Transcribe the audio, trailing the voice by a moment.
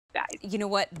guys. You know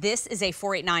what? This is a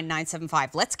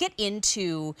 489,975. Let's get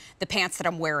into the pants that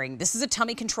I'm wearing. This is a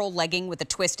tummy control legging with a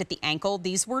twist at the ankle.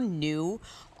 These were new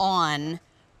on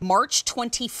March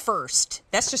 21st.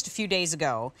 That's just a few days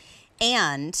ago.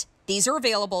 And these are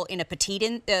available in a petite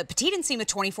inseam of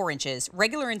 24 inches,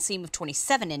 regular inseam of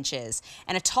 27 inches,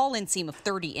 and a tall inseam of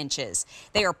 30 inches.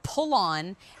 They are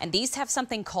pull-on, and these have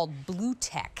something called Blue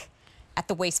Tech at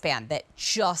the waistband that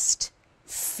just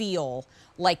feel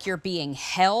like you're being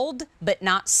held but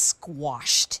not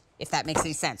squashed, if that makes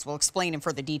any sense. We'll explain in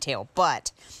further detail.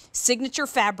 But signature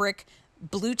fabric,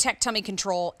 Blue Tech tummy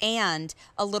control, and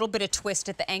a little bit of twist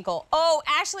at the ankle. Oh,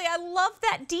 Ashley, I love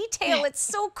that detail. It's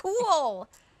so cool.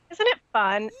 Isn't it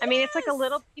fun? Yes. I mean, it's like a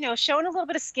little, showing a little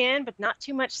bit of skin, but not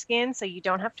too much skin, so you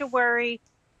don't have to worry.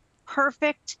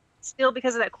 Perfect still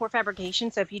because of that core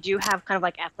fabrication. So if you do have kind of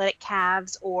like athletic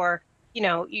calves, or,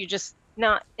 you're just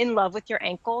not in love with your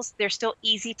ankles, they're still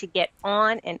easy to get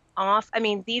on and off. I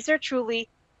mean, these are truly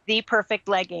the perfect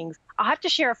leggings. I'll have to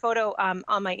share a photo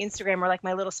on my Instagram, or like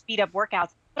my little speed up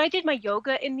workouts. But I did my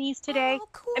yoga in these today. Oh,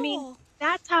 cool. I mean,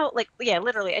 that's how,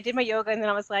 literally, I did my yoga and then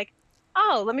I was like,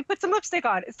 oh, let me put some lipstick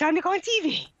on. It's time to go on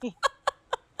TV.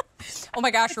 Oh my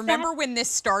gosh, remember when this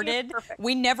started? Perfect.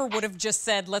 We never would have just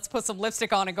said, let's put some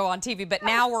lipstick on and go on TV, but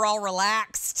now we're all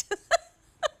relaxed.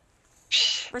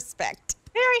 Respect.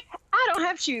 I don't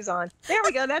have shoes on. There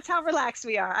we go. That's how relaxed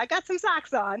we are. I got some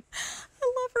socks on.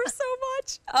 I love her so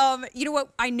much. You know what?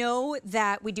 I know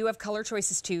that we do have color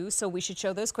choices too, so we should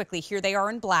show those quickly. Here they are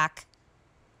in black.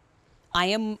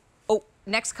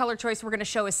 Next color choice we're going to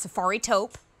show is Safari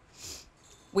Taupe.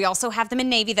 We also have them in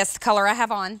navy. That's the color I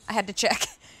have on. I had to check.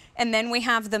 And then we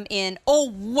have them in,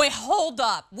 wait, hold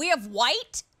up. We have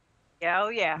white? Oh,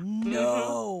 yeah.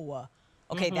 No.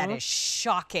 Okay, that is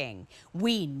shocking.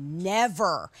 We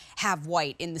never have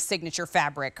white in the signature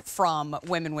fabric from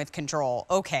Women with Control.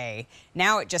 Okay,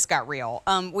 now it just got real.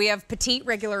 We have petite,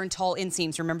 regular, and tall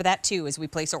inseams. Remember that too as we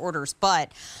place our orders.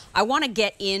 But I want to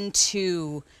get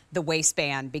into the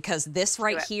waistband because this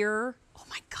right here, oh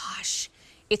my gosh,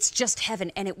 it's just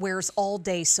heaven, and it wears all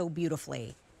day so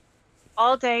beautifully.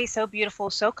 All day, so beautiful,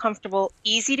 so comfortable,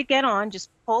 easy to get on, just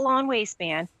pull on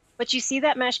waistband. But you see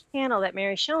that mesh panel that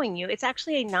Mary's showing you, it's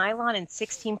actually a nylon and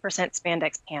 16%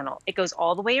 spandex panel. It goes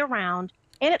all the way around,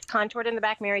 and it's contoured in the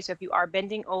back, Mary, so if you are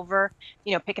bending over,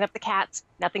 picking up the cats,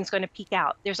 nothing's going to peek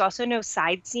out. There's also no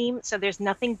side seam, so there's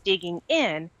nothing digging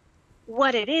in.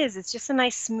 What it is, it's just a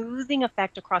nice smoothing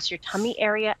effect across your tummy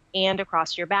area and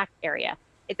across your back area.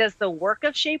 It does the work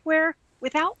of shapewear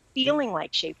without feeling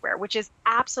like shapewear, which is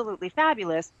absolutely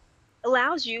fabulous.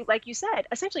 Allows you, like you said,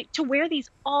 essentially to wear these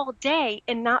all day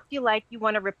and not feel like you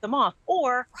want to rip them off,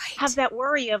 or have that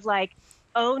worry of like,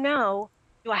 oh no,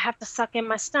 do I have to suck in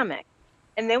my stomach?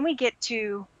 And then we get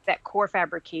to that core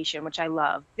fabrication, which I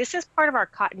love. This is part of our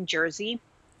cotton jersey.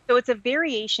 So it's a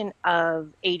variation of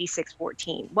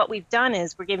 8614. What we've done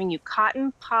is we're giving you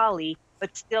cotton poly,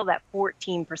 but still that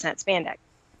 14% spandex.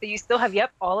 So you still have,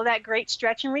 all of that great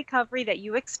stretch and recovery that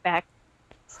you expect,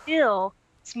 still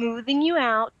smoothing you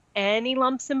out. Any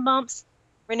lumps and bumps.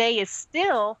 Renee is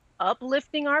still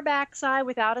uplifting our backside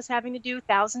without us having to do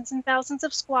thousands and thousands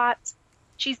of squats.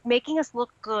 She's making us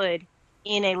look good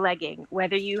in a legging,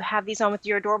 whether you have these on with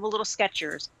your adorable little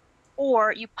Skechers,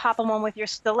 or you pop them on with your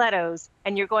stilettos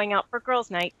and you're going out for girls'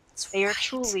 night. They are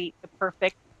truly the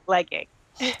perfect legging.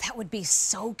 Oh, that would be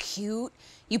so cute.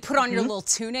 You put on your little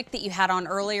tunic that you had on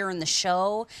earlier in the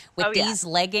show with these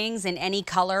leggings in any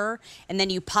color, and then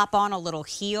you pop on a little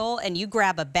heel and you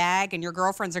grab a bag, and your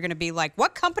girlfriends are going to be like,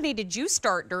 what company did you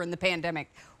start during the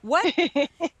pandemic? What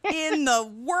in the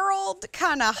world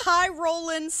kind of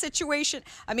high-rolling situation?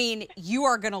 I mean, you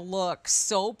are going to look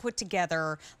so put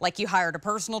together, like you hired a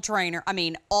personal trainer. I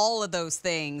mean, all of those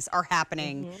things are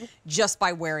happening just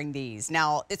by wearing these.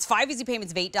 Now, it's 5 easy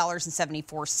payments of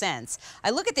 $8.74.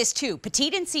 I look at this, too.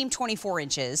 Petite inseam, 24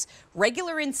 inches.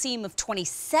 Regular inseam of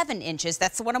 27 inches.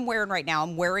 That's the one I'm wearing right now.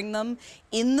 I'm wearing them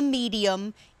in the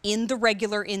medium, in the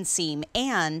regular inseam,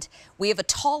 and we have a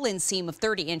tall inseam of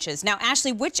 30 inches. Now,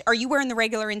 Ashley, are you wearing the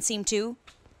regular inseam too?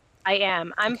 I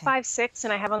am. I'm 5'6",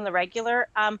 and I have on the regular.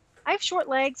 I have short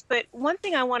legs, but one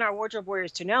thing I want our wardrobe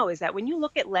warriors to know is that when you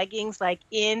look at leggings like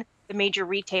in the major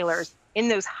retailers, in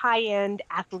those high-end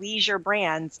athleisure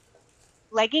brands,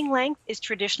 legging length is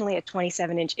traditionally a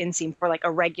 27-inch inseam for like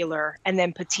a regular, and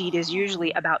then petite is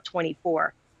usually about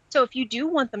 24. So if you do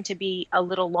want them to be a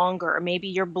little longer, or maybe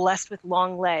you're blessed with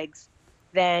long legs,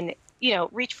 then,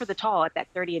 reach for the tall at that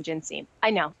 30-inch inseam. I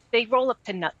know, they roll up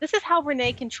to nut. This is how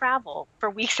Renee can travel for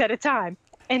weeks at a time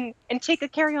and take a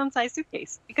carry-on size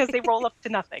suitcase, because they roll up to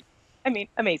nothing. I mean,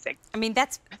 amazing. I mean,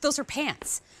 those are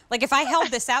pants. Like if I held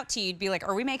this out to you, you'd be like,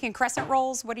 are we making crescent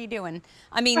rolls? What are you doing?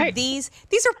 I mean, Right. these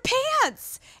are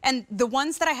pants. And the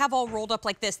ones that I have all rolled up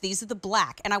like this, these are the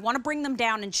black. And I want to bring them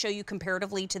down and show you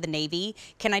comparatively to the navy.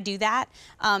 Can I do that?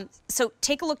 So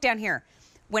take a look down here.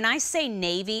 When I say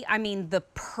navy, I mean the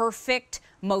perfect,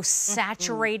 most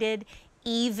saturated,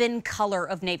 even color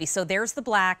of navy. So there's the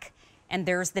black. And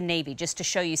there's the navy, just to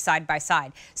show you side by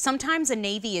side. Sometimes a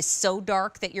navy is so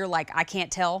dark that you're like, I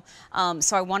can't tell.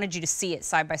 So I wanted you to see it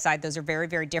side by side. Those are very,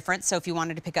 very different. So if you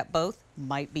wanted to pick up both,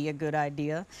 might be a good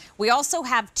idea. We also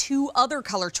have 2 other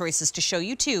color choices to show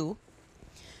you too.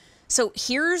 So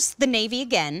here's the navy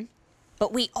again,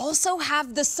 but we also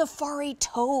have the safari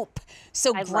taupe.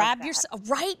 So grab your,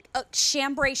 a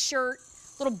chambray shirt,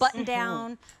 little button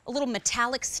down, a little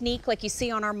metallic sneak like you see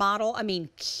on our model. I mean,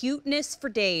 cuteness for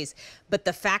days. But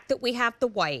the fact that we have the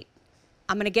white,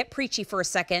 I'm going to get preachy for a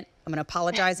second. I'm going to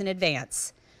apologize in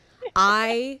advance.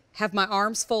 I have my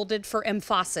arms folded for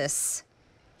emphasis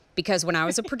because when I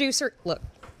was a producer, look,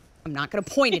 I'm not going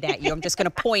to point it at you. I'm just going to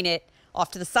point it off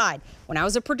to the side. When I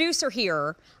was a producer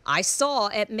here, I saw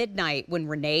at midnight when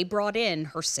Renee brought in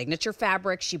her signature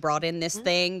fabric, she brought in this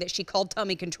thing that she called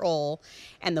tummy control,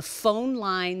 and the phone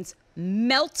lines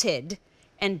melted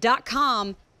and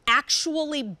 .com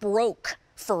actually broke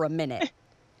for a minute.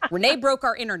 Renee broke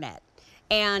our internet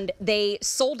and they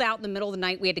sold out in the middle of the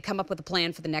night. We had to come up with a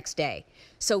plan for the next day.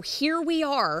 So here we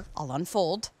are, I'll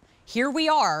unfold. Here we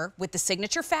are with the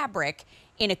signature fabric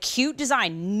in a cute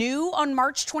design, new on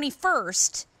March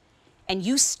 21st, and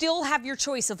you still have your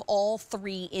choice of all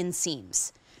 3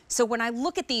 inseams. So when I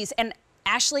look at these, and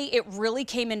Ashley, it really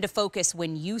came into focus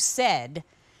when you said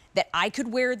that I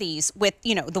could wear these with,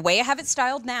 you know, the way I have it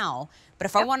styled now, but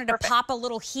if I wanted to pop a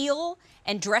little heel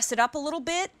and dress it up a little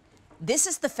bit, this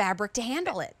is the fabric to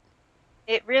handle it.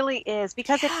 It really is,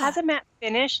 because it has a matte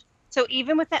finish. So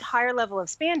even with that higher level of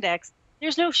spandex,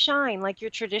 there's no shine like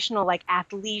your traditional like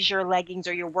athleisure leggings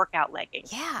or your workout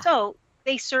leggings. Yeah. So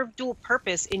they serve dual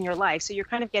purpose in your life. So you're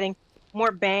kind of getting more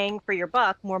bang for your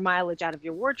buck, more mileage out of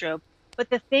your wardrobe.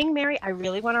 But the thing, Mary, I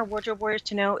really want our wardrobe warriors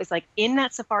to know is like in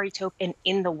that safari taupe and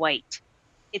in the white,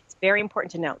 it's very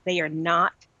important to note they are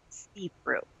not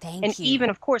see-through. And even,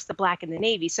 of course, the black and the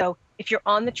navy. So if you're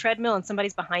on the treadmill and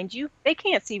somebody's behind you, they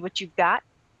can't see what you've got.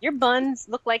 Your buns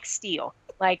look like steel.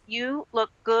 Like you look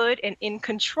good and in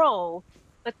control,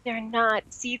 but they're not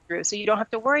see-through. So you don't have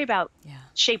to worry about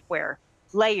shapewear,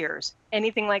 layers,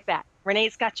 anything like that.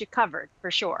 Renee's got you covered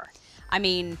for sure. I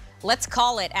mean, let's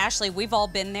call it, Ashley, we've all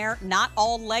been there. Not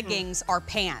all leggings are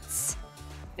pants.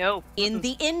 No. In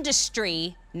the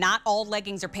industry, not all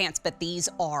leggings are pants, but these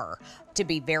are, to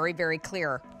be very, very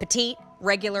clear. Petite,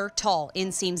 regular, tall,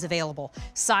 inseams available.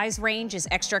 Size range is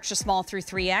extra, extra small through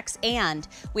 3X, and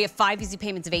we have 5 easy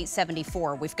payments of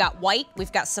 $874. We've got white,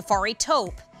 we've got safari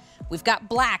taupe, we've got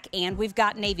black, and we've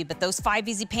got navy, but those 5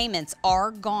 easy payments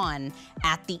are gone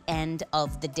at the end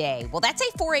of the day. Well, that's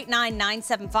a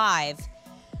 $489,975.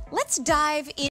 Let's dive in.